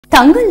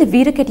තංගල්ල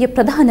වීරකැටිය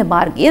ප්‍රධාන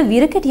මාර්ගය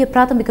වීරකැටිය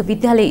ප්‍රාථමික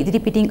විද්‍යාලයේ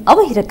ඉදිරිපිටින්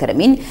අවහිර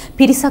කරමින්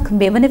පිරිසක්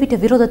මෙවන විට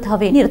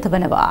විරෝධතාවයේ නිරත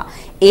වනවා.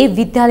 ඒ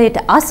විද්‍යාලයට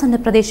ආසන්න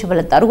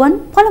ප්‍රදේශවල දරුවන්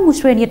පළමු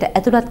ශ්‍රේණියට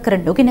ඇතුළත් කර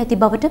නොගෙන ඇති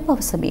බවට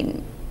පවසමින්.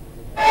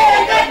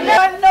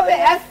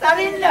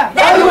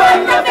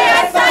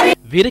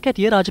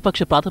 වීරකැටිය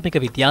රාජපක්ෂ ප්‍රාථමික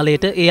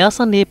විද්‍යාලයට ඒ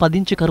ආසන්නයේ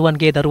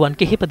පදිංචිකරුවන්ගේ දරුවන්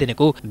කිහිප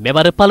දෙනෙකු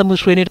මෙවර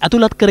පළමු ශ්‍රේණියට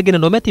ඇතුළත්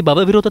කරගෙන නොමැති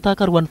බව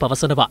විරෝධතාකරුවන්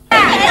පවසනවා.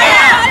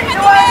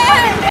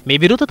 මේ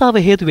විරෝධතාව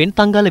හේතුවෙන්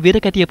තංගල්ල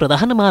වීරකැටිය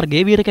ප්‍රධාන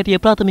මාර්ගයේ වීරකැටිය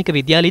ප්‍රාථමික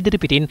විද්‍යාලය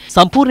ඉදිරිපිටින්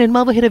සම්පූර්ණයෙන්ම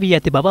අවහිර වී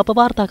ඇති බව අප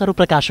වාර්තාකරු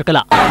ප්‍රකාශ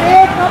කළා.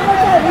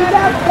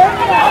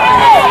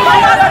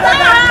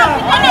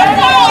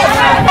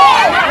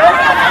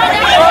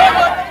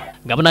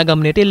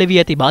 ගමනාගමනයට එල්ල වී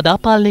ඇති බාධා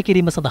පාලනය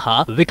කිරීම සඳහා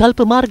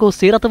විකල්ප මාර්ග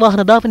ඔස්සේ රථ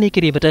වාහන ධාවනය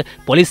කිරීමට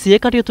පොලිසිය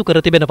කටයුතු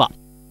කර තිබෙනවා.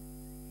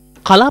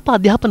 කලාප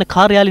අධ්‍යාපන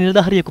කාර්යාලය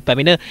නිලධාරියෙකු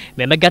පැමිණ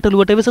මෙම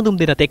ගැටලුවට විසඳුම්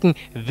දෙන තෙක්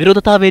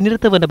විරෝධතාවයේ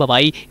නිරත වන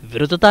බවයි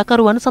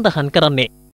විරෝධතාකරුවන් සඳහන් කරන්නේ.